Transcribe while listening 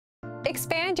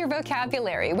Expand your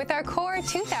vocabulary with our Core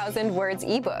 2000 Words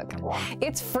ebook.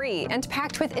 It's free and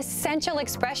packed with essential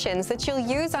expressions that you'll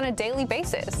use on a daily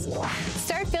basis.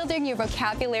 Start building your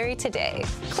vocabulary today.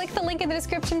 Click the link in the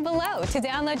description below to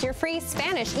download your free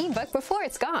Spanish ebook before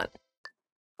it's gone.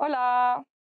 Hola,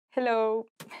 hello.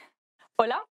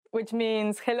 Hola, which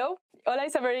means hello. Hola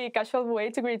is a very casual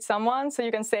way to greet someone, so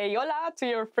you can say hola to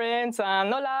your friends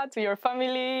and hola to your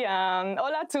family and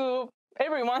hola to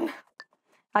everyone.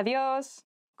 Adios,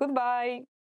 goodbye.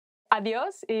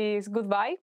 Adios is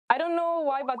goodbye. I don't know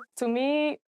why, but to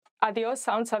me, adios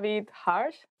sounds a bit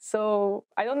harsh, so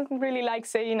I don't really like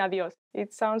saying adios.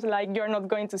 It sounds like you're not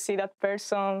going to see that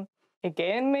person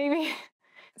again, maybe.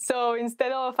 So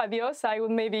instead of adios, I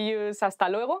would maybe use hasta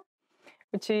luego,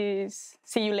 which is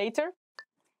see you later.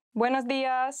 Buenos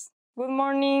días, good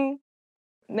morning.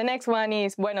 The next one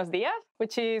is buenos días,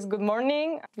 which is good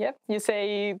morning. Yep, you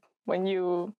say it when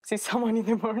you see someone in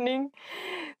the morning.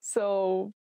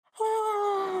 So,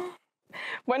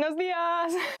 buenos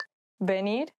días.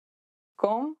 Venir,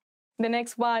 come. The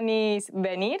next one is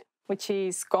venir, which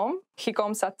is come. He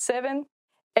comes at 7.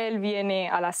 Él viene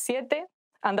a las 7.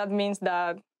 And that means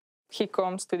that he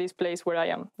comes to this place where I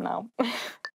am now.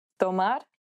 Tomar,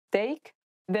 take.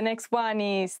 The next one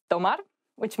is tomar,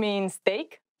 which means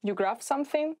take. You grab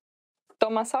something.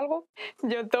 ¿Tomas algo?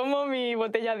 Yo tomo mi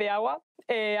botella de agua.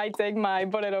 I take my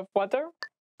bottle of water.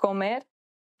 Comer,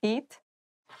 eat.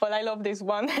 Well, I love this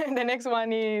one. The next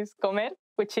one is comer,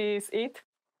 which is eat.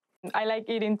 I like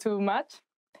eating too much.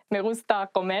 Me gusta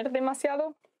comer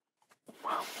demasiado.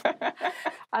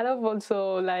 I love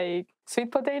also like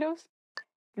sweet potatoes.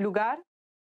 Lugar,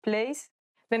 place.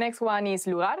 The next one is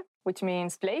lugar, which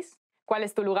means place. ¿Cuál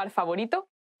es tu lugar favorito?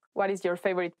 What is your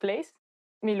favorite place?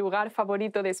 Mi lugar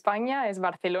favorito de España es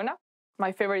Barcelona.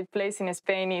 My favorite place in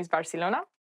Spain is Barcelona.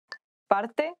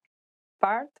 Parte,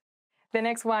 part. The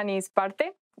next one is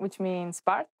parte, which means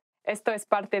part. Esto es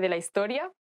parte de la historia.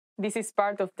 This is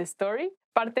part of the story.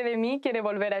 Parte de mí quiere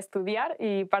volver a estudiar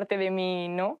y parte de mí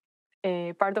no.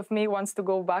 Part of me wants to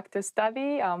go back to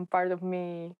study and part of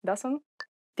me doesn't.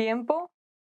 Tiempo,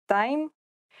 time.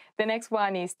 The next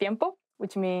one is tiempo,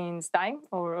 which means time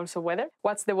or also weather.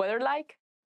 What's the weather like?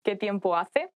 ¿Qué tiempo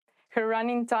hace? Her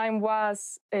running time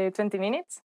was 20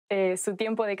 minutes. Su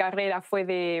tiempo de carrera fue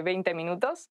de 20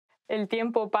 minutos. El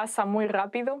tiempo pasa muy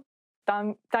rápido.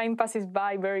 Time passes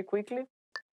by very quickly.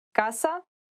 Casa,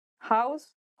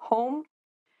 house, home.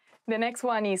 The next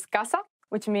one is casa,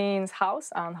 which means house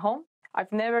and home.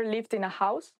 I've never lived in a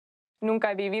house. Nunca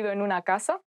he vivido en una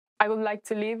casa. I would like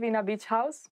to live in a beach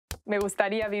house. Me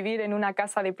gustaría vivir en una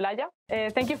casa de playa.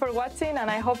 Thank you for watching,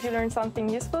 and I hope you learned something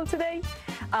useful today.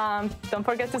 Don't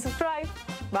forget to subscribe.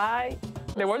 Bye.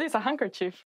 The world is a handkerchief.